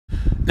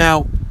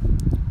Now,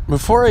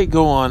 before I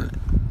go on,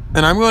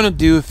 and I'm going to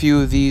do a few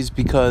of these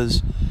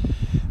because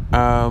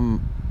they're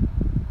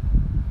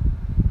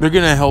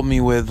going to help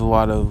me with a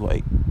lot of,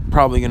 like,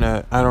 probably going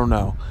to, I don't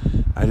know.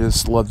 I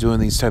just love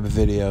doing these type of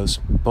videos.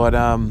 But,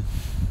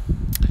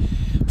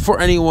 before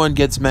anyone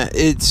gets mad,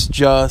 it's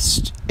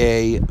just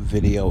a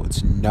video.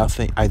 It's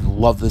nothing. I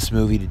love this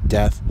movie to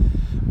death.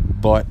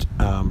 But,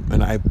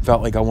 and I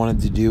felt like I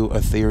wanted to do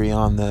a theory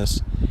on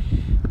this.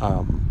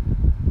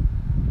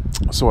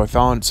 So I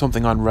found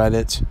something on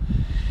Reddit.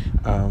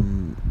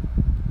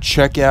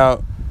 Check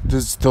out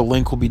this. The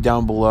link will be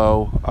down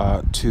below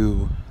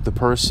to the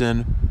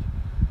person.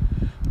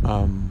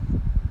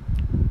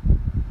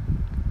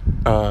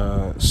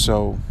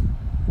 So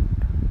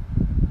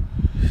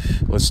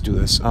let's do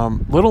this.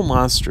 Little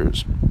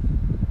Monsters.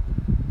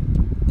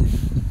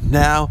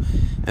 Now,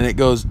 and it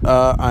goes,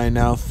 I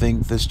now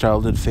think this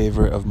childhood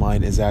favorite of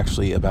mine is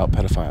actually about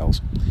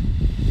pedophiles.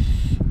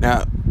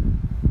 Now,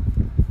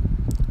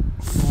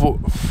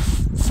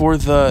 for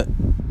the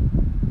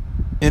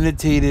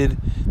annotated,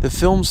 the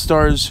film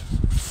stars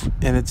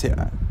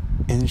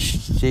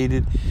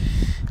initiated,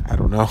 I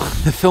don't know.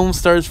 The film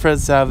stars Fred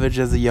Savage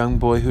as a young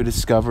boy who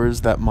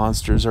discovers that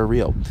monsters are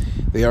real.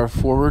 They are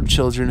forward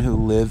children who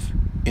live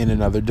in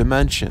another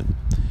dimension,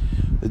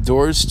 the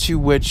doors to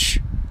which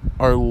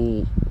are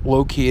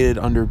located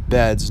under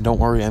beds. Don't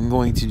worry, I'm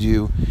going to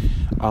do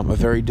a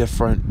very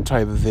different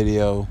type of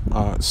video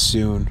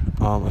soon,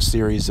 a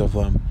series of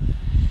them,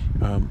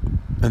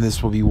 and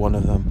this will be one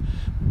of them.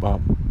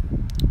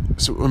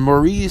 So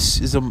Maurice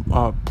is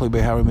played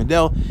by Howie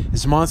Mandel,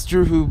 is a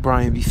monster who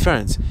Brian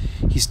befriends.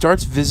 He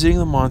starts visiting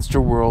the monster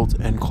world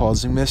and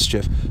causing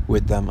mischief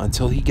with them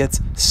until he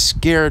gets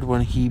scared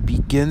when he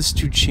begins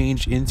to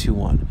change into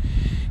one.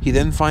 He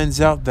then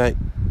finds out that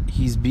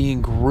he's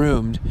being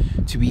groomed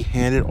to be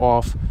handed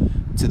off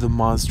to the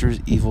monster's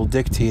evil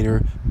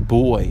dictator,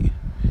 Boy,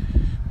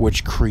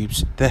 which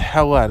creeps the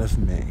hell out of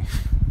me.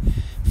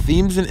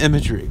 Themes and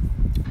imagery.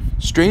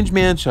 Strange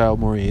man-child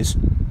Maurice,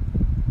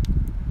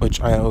 which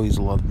I always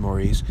loved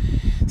Maurice,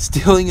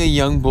 stealing a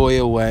young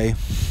boy away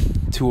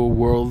to a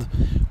world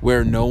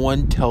where no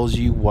one tells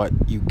you what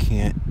you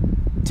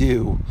can't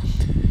do.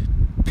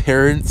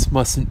 Parents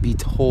mustn't be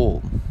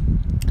told.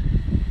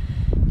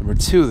 Number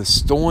 2, the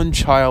stolen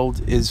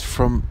child is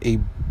from a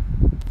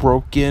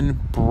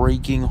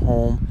breaking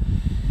home,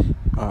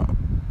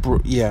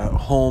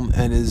 home,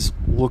 and is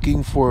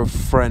looking for a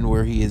friend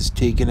where he is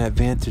taken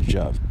advantage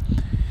of.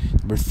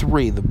 Number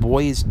 3, the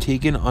boy is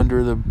taken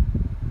under the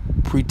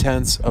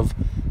pretense of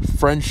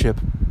friendship,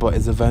 but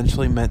is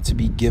eventually meant to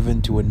be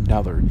given to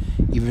another,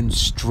 even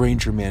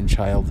stranger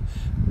man-child,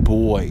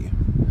 Boy.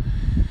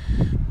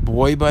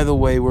 Boy, by the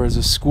way, wears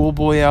a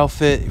schoolboy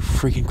outfit. It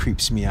freaking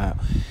creeps me out.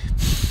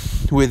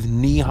 With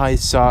knee-high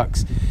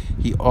socks.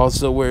 He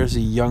also wears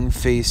a young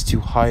face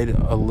to hide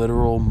a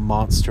literal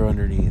monster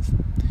underneath.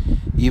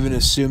 Even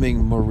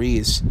assuming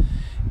Maurice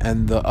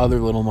and the other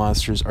little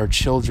monsters are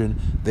children,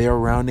 they are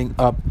rounding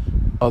up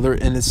other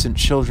innocent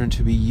children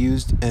to be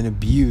used and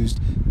abused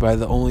by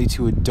the only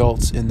two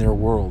adults in their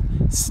world,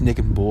 Snick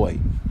and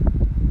Boy.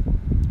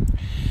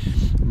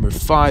 Number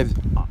 5,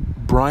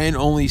 Brian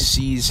only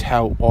sees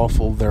how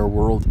awful their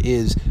world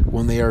is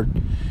when they are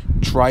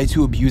try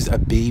to abuse a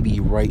baby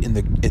right in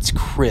its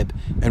crib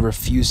and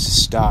refuse to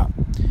stop.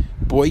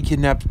 Boy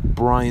kidnaps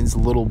Brian's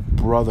little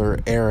brother,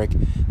 Eric,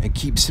 and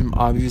keeps him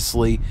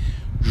obviously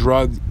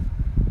drugged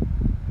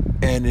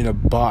and in a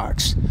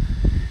box.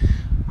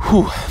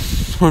 Whew.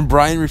 When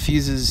Brian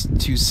refuses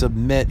to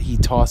submit, he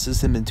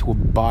tosses him into a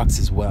box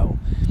as well.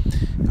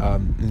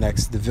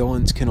 Next, the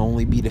villains can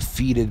only be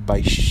defeated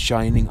by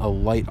shining a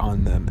light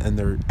on them and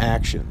their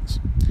actions.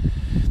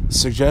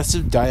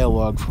 Suggestive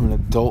dialogue from an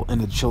adult in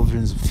a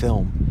children's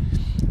film.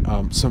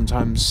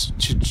 Sometimes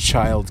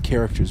child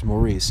characters.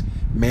 Maurice,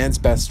 man's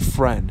best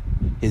friend,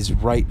 his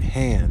right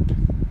hand.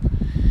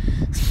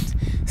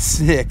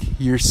 Snick,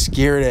 you're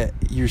scared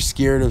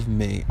of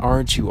me,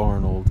 aren't you,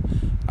 Arnold?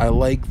 I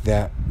like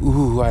that.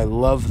 Ooh, I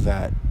love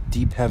that.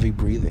 Deep, heavy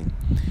breathing.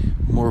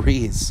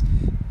 Maurice,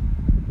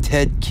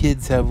 Ted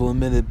kids have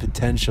limited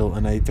potential,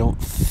 and I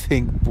don't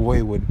think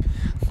Boy would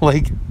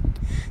like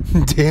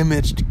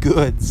damaged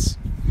goods.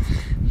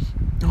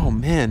 Oh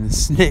man,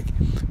 Snick,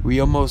 we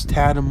almost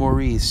had a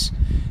Maurice,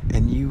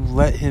 and you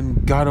let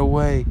him got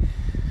away.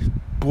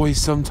 Boy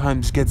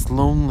sometimes gets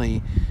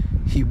lonely.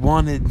 He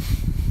wanted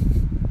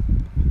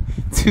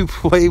to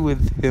play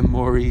with him,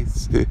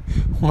 Maurice.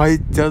 Why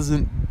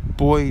doesn't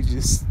Boy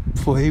just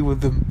play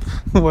with him?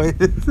 Why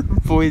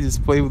doesn't Boy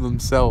just play with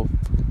himself?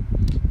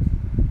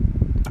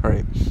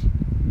 Alright.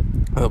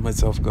 I let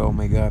myself go, oh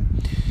my god.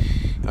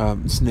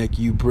 Snick,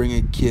 you bring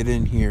a kid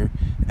in here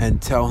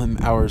and tell him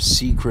our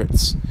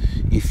secrets.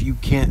 If you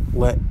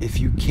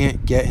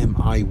can't get him,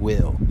 I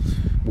will.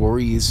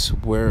 Maurice,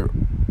 where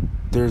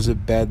there's a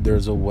bed,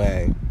 there's a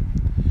way.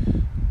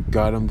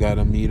 Got him,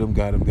 need him,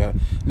 got him.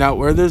 Now,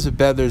 where there's a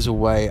bed, there's a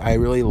way. I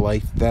really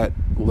liked that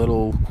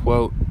little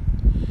quote.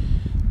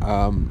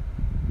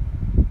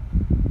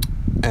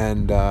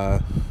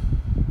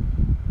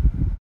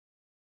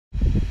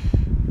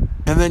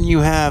 And then you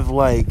have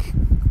like,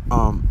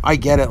 I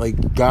get it,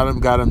 like got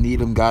him,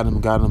 need him, got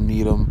him,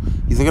 need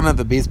him. He's looking at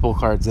the baseball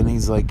cards and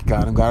he's like,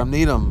 got him,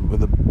 need him,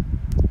 with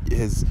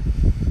his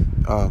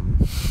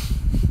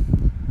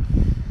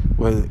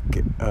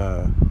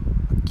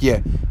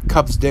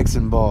cups, dicks,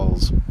 and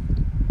balls.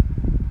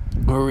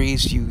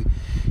 Maurice, you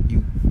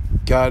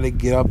gotta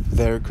get up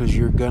there because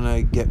you're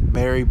gonna get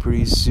married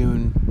pretty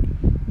soon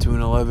to an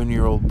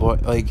 11-year-old boy.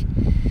 Like,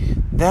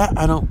 that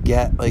I don't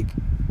get. Like,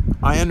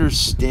 I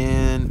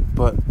understand,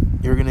 but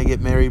you're gonna get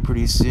married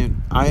pretty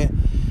soon.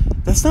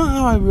 That's not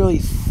how I really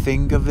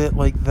think of it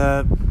like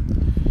that.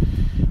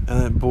 And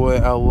then, boy,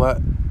 I'll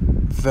let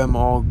them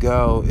all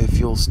go if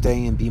you'll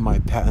stay and be my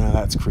pet. Now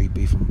that's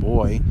creepy from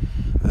boy.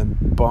 And then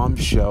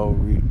bombshell.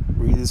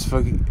 Read this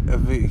fucking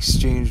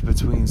exchange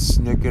between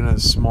Snick and a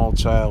small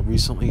child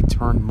recently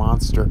turned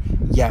monster.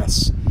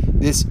 Yes,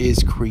 this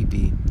is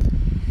creepy.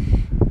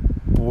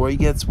 Boy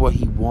gets what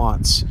he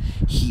wants.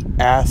 He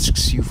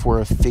asks you for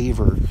a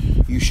favor.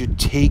 You should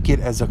take it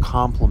as a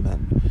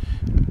compliment.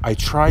 I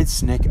tried,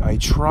 Snick. I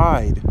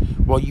tried.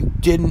 Well, you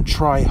didn't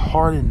try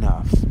hard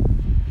enough.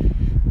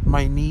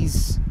 My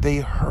knees, they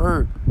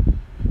hurt.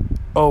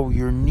 Oh,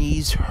 your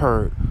knees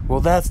hurt. Well,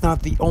 that's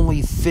not the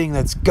only thing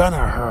that's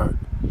gonna hurt.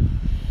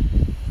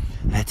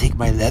 And I take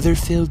my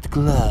leather-filled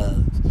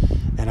glove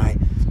and I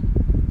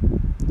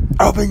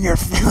open your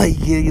like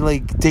he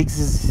like takes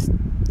his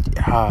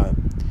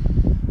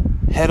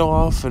head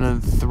off and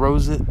then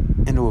throws it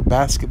into a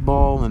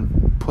basketball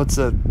and puts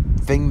a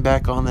thing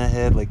back on the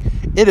head. Like,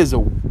 it is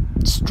a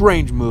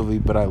strange movie,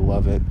 but I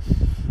love it.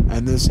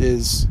 And this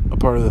is a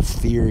part of the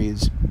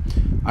theories.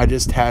 I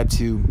just had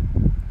to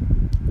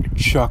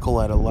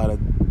chuckle at a lot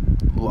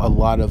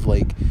of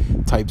like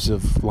types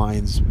of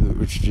lines,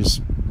 which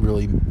just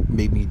really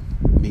made me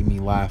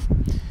laugh.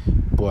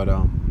 But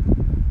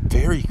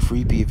very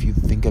creepy if you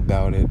think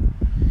about it.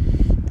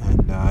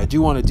 And I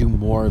do want to do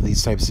more of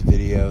these types of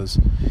videos,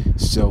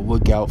 so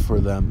look out for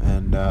them.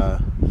 And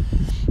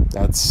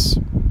that's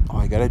all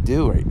I gotta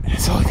do, right?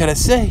 That's all I gotta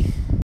say.